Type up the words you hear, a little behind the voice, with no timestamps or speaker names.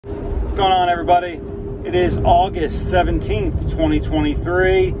What's going on, everybody? It is August 17th,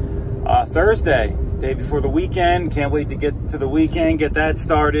 2023, Thursday, day before the weekend. Can't wait to get to the weekend, get that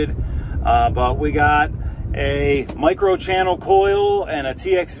started. But we got a micro channel coil and a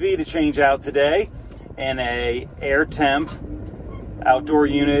TXV to change out today, and a air temp outdoor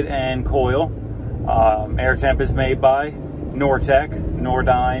unit and coil. Air temp is made by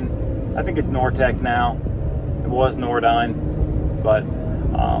Nordyne. I think it's Nortec now. It was Nordyne,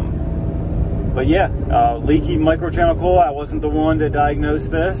 but yeah, leaky microchannel coil. I wasn't the one to diagnose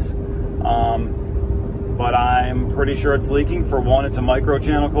this, but I'm pretty sure it's leaking. For one, it's a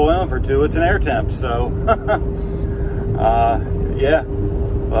microchannel coil, and for two, it's an air temp. So, yeah,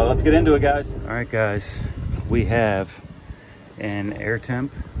 well, let's get into it, guys. All right, guys, we have an air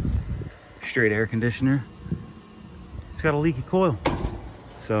temp straight air conditioner. It's got a leaky coil,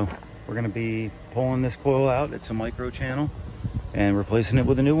 so we're gonna be pulling this coil out. It's a micro channel, and replacing it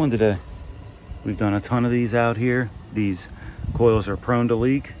with a new one today. We've done a ton of these out here. These coils are prone to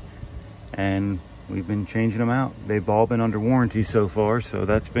leak, and we've been changing them out. They've all been under warranty so far, so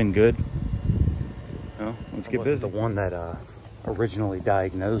that's been good. Well, let's get busy. The one that originally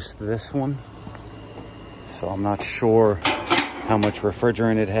diagnosed this one, so I'm not sure how much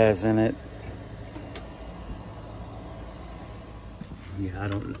refrigerant it has in it.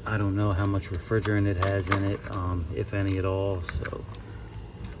 Yeah, I don't know how much refrigerant it has in it, if any at all. So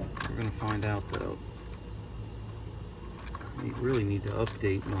we're gonna find out though. I really need to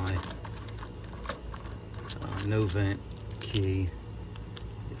update my no vent key.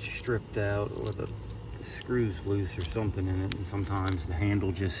 It's stripped out, or the screw's loose or something in it, and sometimes the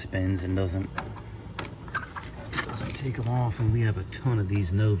handle just spins and doesn't take them off. And we have a ton of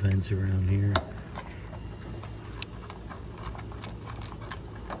these no vents around here.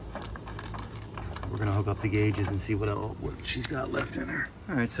 We're gonna hook up the gauges and see what she's got left in her.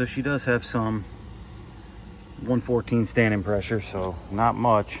 All right, so she does have some 114 standing pressure, so not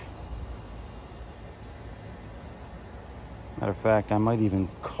much. Matter of fact, I might even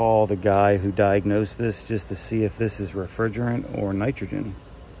call the guy who diagnosed this just to see if this is refrigerant or nitrogen.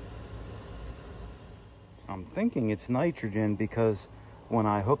 I'm thinking it's nitrogen, because when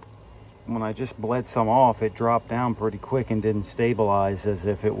I just bled some off, it dropped down pretty quick and didn't stabilize as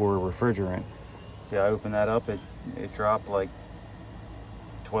if it were refrigerant. See, I opened that up, it dropped like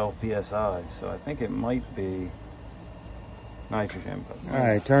 12 psi, so I think it might be nitrogen. But all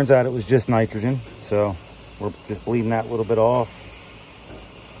right, turns out it was just nitrogen, so we're just bleeding that little bit off,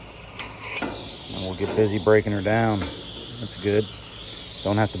 and we'll get busy breaking her down. That's good.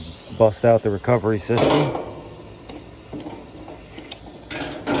 Don't have to bust out the recovery system.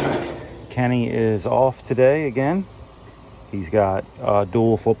 Kenny is off today again. He's got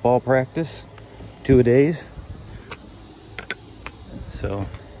dual football practice, 2-a-days. So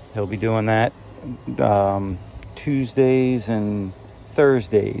he'll be doing that Tuesdays and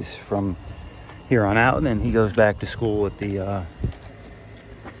Thursdays from here on out, and then he goes back to school at the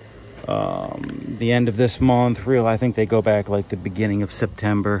end of this month. Really, I think they go back like the beginning of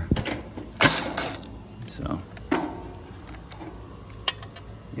September. So,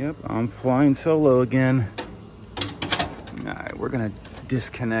 yep, I'm flying solo again. All right, we're gonna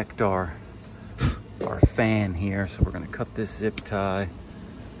disconnect our fan here, so we're gonna cut this zip tie.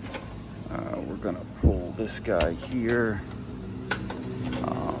 We're gonna pull this guy here,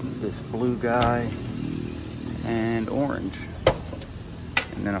 this blue guy, and orange,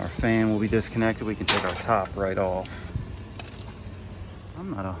 and then our fan will be disconnected. We can take our top right off.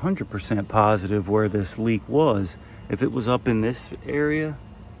 I'm not 100% positive where this leak was. If it was up in this area,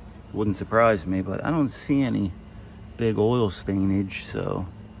 wouldn't surprise me, but I don't see any big oil stainage, so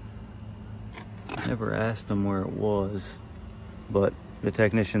never asked him where it was. But the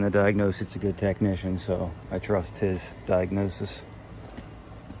technician that diagnosed it's a good technician, so I trust his diagnosis.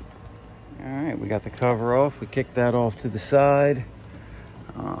 All right, we got the cover off. We kicked that off to the side.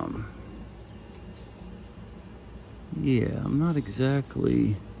 Yeah, I'm not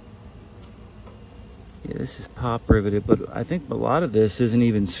exactly... Yeah, this is pop riveted, but I think a lot of this isn't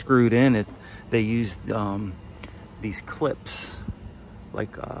even screwed in. They used these clips,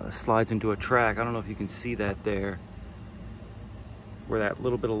 like slides into a track. I don't know if you can see that there, where that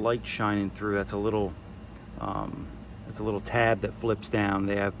little bit of light shining through. That's a little tab that flips down.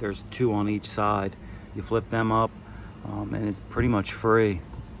 There's two on each side. You flip them up, and it's pretty much free,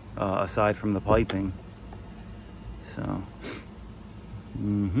 aside from the piping. So,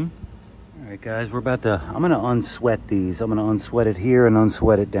 all right, guys, I'm gonna unsweat these. I'm gonna unsweat it here and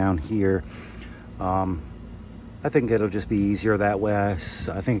unsweat it down here. I think it'll just be easier that way. I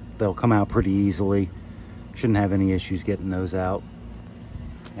think they'll come out pretty easily. Shouldn't have any issues getting those out.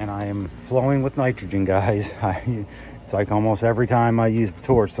 and I am flowing with nitrogen, guys. It's like almost every time I use the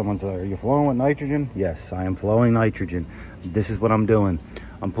torch, someone's like, are you flowing with nitrogen? Yes, I am flowing nitrogen. This is what I'm doing.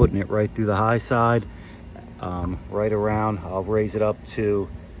 I'm putting it right through the high side, right around. I'll raise it up to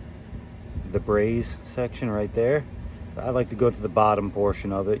the braze section right there. I like to go to the bottom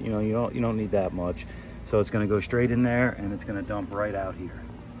portion of it. You know, you don't need that much. So it's going to go straight in there, and it's going to dump right out here.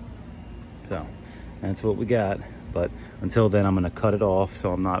 So that's what we got. But until then, I'm going to cut it off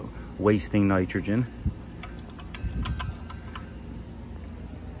so I'm not wasting nitrogen.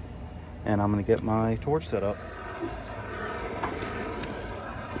 And I'm going to get my torch set up.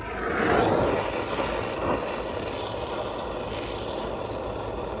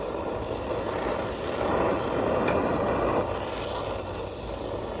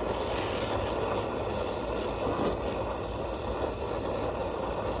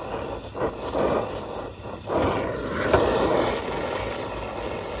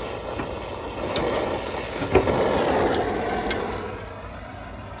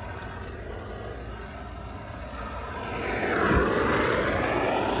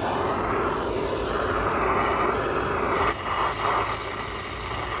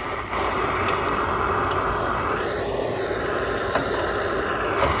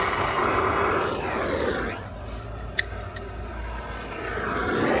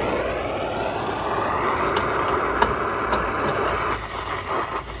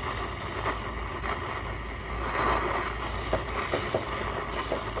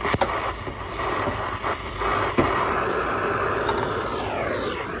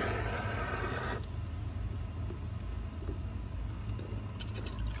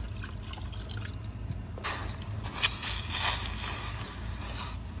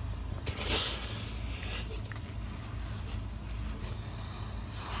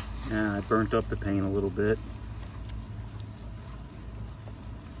 Yeah, I burnt up the paint a little bit.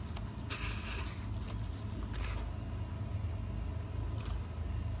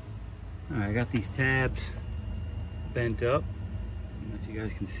 All right, I got these tabs bent up. I don't know if you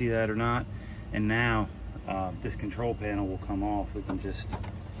guys can see that or not. And now this control panel will come off. We can just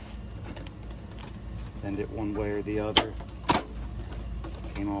bend it one way or the other.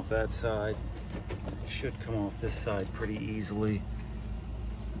 Came off that side. It should come off this side pretty easily.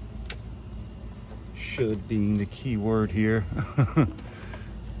 Should being the key word here. All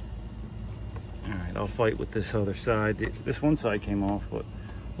right, I'll fight with this other side. This one side came off, but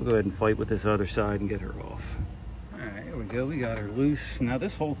we'll go ahead and fight with this other side and get her off. All right, here we go. We got her loose. Now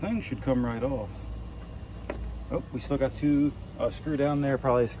this whole thing should come right off. Oh, we still got two screw down there.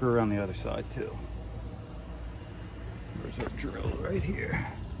 Probably a screw around the other side too. There's our drill right here.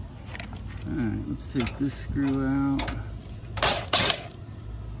 All right, let's take this screw out.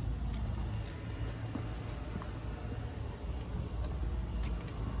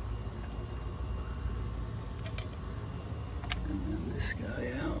 This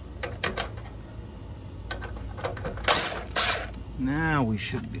guy out. Now we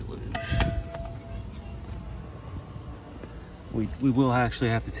should be loose. We will actually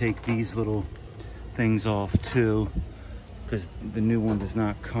have to take these little things off too, because the new one does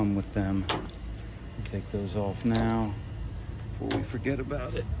not come with them. Take those off now before we forget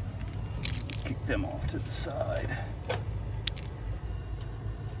about it. Kick them off to the side.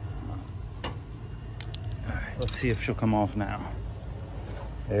 All right, let's see if she'll come off now.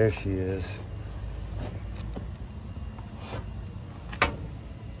 There she is.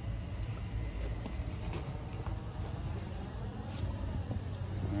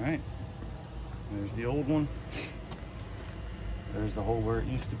 All right, there's the old one. There's the hole where it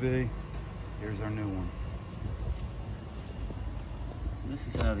used to be. Here's our new one. This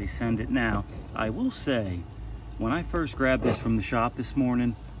is how they send it now. I will say, when I first grabbed this from the shop this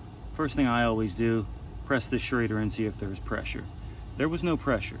morning, first thing I always do, press the Schrader and see if there's pressure. There was no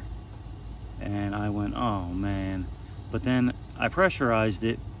pressure. And I went, oh man. But then I pressurized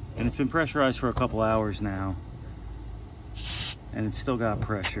it, and it's been pressurized for a couple hours now. And it's still got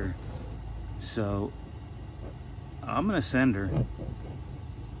pressure. So I'm gonna send her,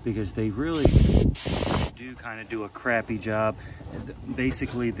 because they really do kind of do a crappy job.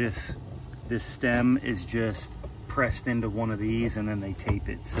 Basically this stem is just pressed into one of these and then they tape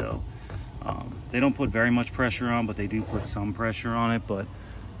it. So they don't put very much pressure on, but they do put some pressure on it. But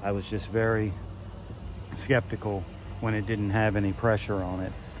I was just very skeptical when it didn't have any pressure on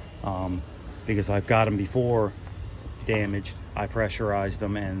it, because I've got them before damaged. I pressurized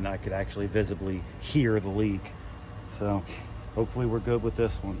them and I could actually visibly hear the leak. So hopefully we're good with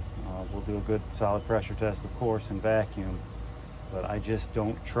this one. We'll do a good solid pressure test, of course, and vacuum. But I just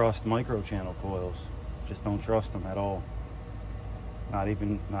don't trust micro channel coils. Just don't trust them at all. Not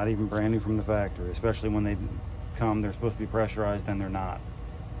even brand new from the factory, especially when they come, they're supposed to be pressurized and they're not.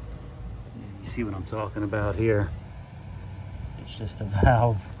 You see what I'm talking about here? It's just a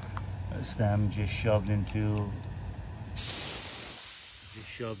valve stem just shoved into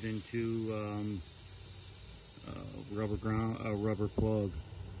rubber plug.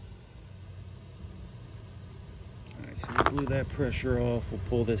 All right, so we blew that pressure off. We'll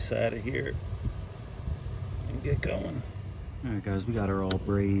pull this out of here and get going. All right, guys, we got her all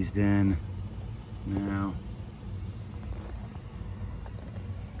brazed in now.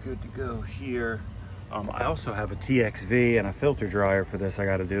 Good to go here. I also have a TXV and a filter dryer for this I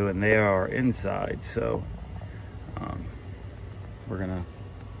got to do, and they are inside. So we're gonna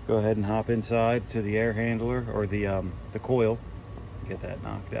go ahead and hop inside to the air handler or the coil, get that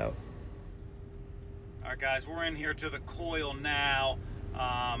knocked out. All right, guys, we're in here to the coil now.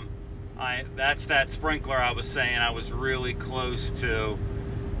 That's that sprinkler I was saying I was really close to.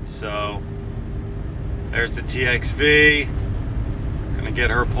 So there's the TXV. Gonna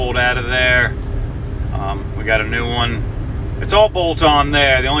get her pulled out of there. We got a new one. It's all bolt on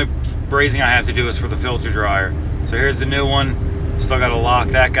there. The only brazing I have to do is for the filter dryer. So here's the new one. Still got to lock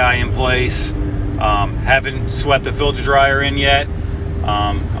that guy in place. Haven't sweat the filter dryer in yet.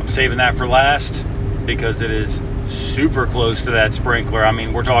 I'm saving that for last because it is super close to that sprinkler. I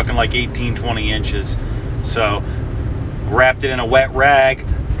mean, we're talking like 18-20 inches. So wrapped it in a wet rag.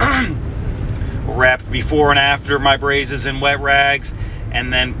 Wrapped before and after my brazes in wet rags,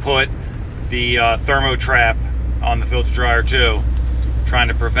 and then put the thermo trap on the filter dryer too, trying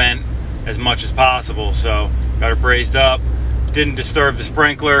to prevent as much as possible. So got her brazed up, didn't disturb the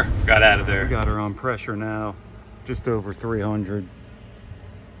sprinkler, got out of there. We got her on pressure now, just over 300.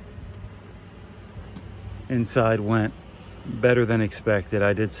 Inside went better than expected.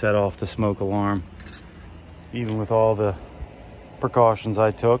 I did set off the smoke alarm, even with all the precautions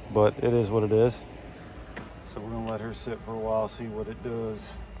I took, but it is what it is. So we're gonna let her sit for a while, see what it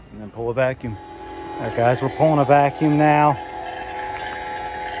does, and then pull a vacuum. All right, guys, we're pulling a vacuum now.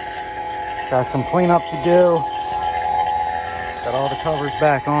 Got some cleanup to do. Got all the covers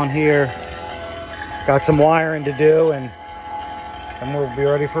back on here. Got some wiring to do, and we'll be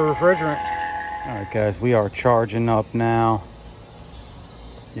ready for refrigerant. All right, guys, we are charging up now.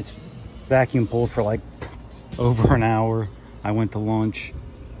 It's vacuum pulled for like over an hour. I went to lunch.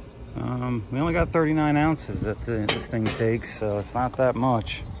 We only got 39 ounces that this thing takes, so it's not that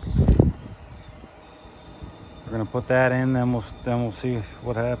much. We're gonna put that in, then we'll see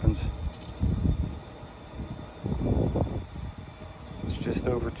what happens. It's just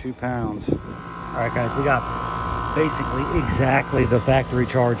over 2 pounds. All right, guys, we got basically exactly the factory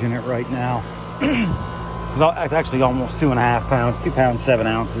charge in it right now. It's actually almost 2.5 pounds, 2 pounds 7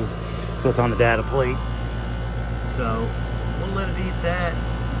 ounces. So it's on the data plate. So we'll let it eat that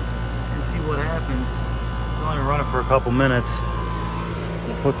and see what happens. We'll only run it for a couple minutes.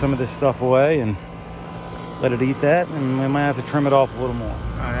 We'll put some of this stuff away and let it eat that, and we might have to trim it off a little more. All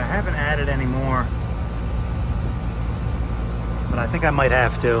right, I haven't added any more, but I think I might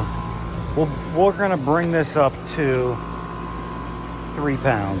have to. We're gonna bring this up to 3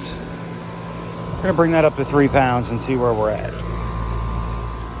 pounds. We're gonna bring that up to 3 pounds and see where we're at. All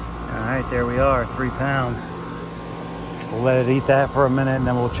right, there we are, 3 pounds. We'll let it eat that for a minute, and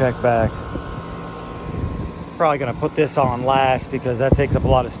then we'll check back. Probably gonna put this on last because that takes up a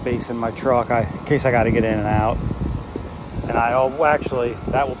lot of space in my truck in case I got to get in and out. And actually,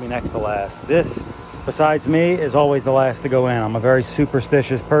 that will be next to last. This, besides me, is always the last to go in. I'm a very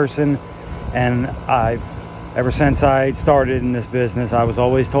superstitious person, and ever since I started in this business, I was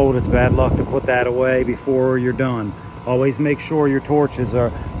always told it's bad luck to put that away before you're done. Always make sure your torches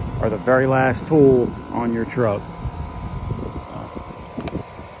are the very last tool on your truck.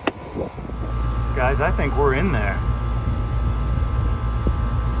 Guys, I think we're in there.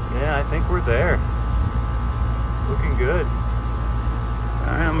 Yeah, I think we're there. Looking good. All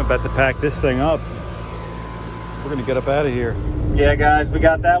right, I'm about to pack this thing up. We're gonna get up out of here. Yeah, guys, we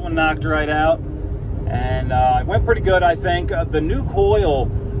got that one knocked right out. And it went pretty good, I think. The new coil,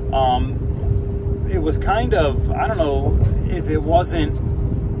 it was kind of, I don't know if it wasn't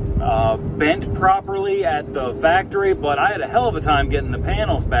bent properly at the factory, but I had a hell of a time getting the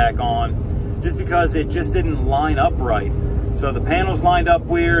panels back on just because it just didn't line up right. So the panels lined up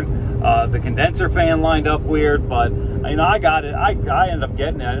weird, the condenser fan lined up weird, but you know, I got it. I ended up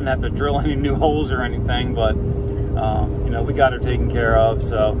getting it. I didn't have to drill any new holes or anything, but you know, we got her taken care of.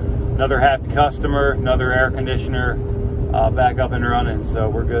 So another happy customer, another air conditioner back up and running, so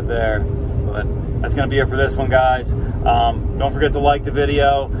we're good there. But that's gonna be it for this one, guys. Don't forget to like the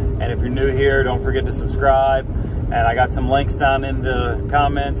video, and if you're new here, don't forget to subscribe. And I got some links down in the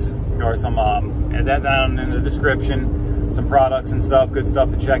comments, or some and that down in the description, some products and stuff, good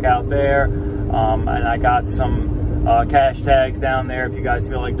stuff to check out there. And I got some cash tags down there if you guys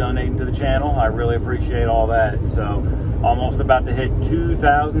feel like donating to the channel. I really appreciate all that. So almost about to hit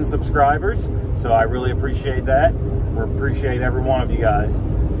 2,000 subscribers, so I really appreciate that. We appreciate every one of you guys.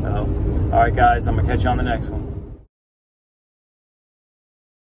 All right, guys, I'm gonna catch you on the next one.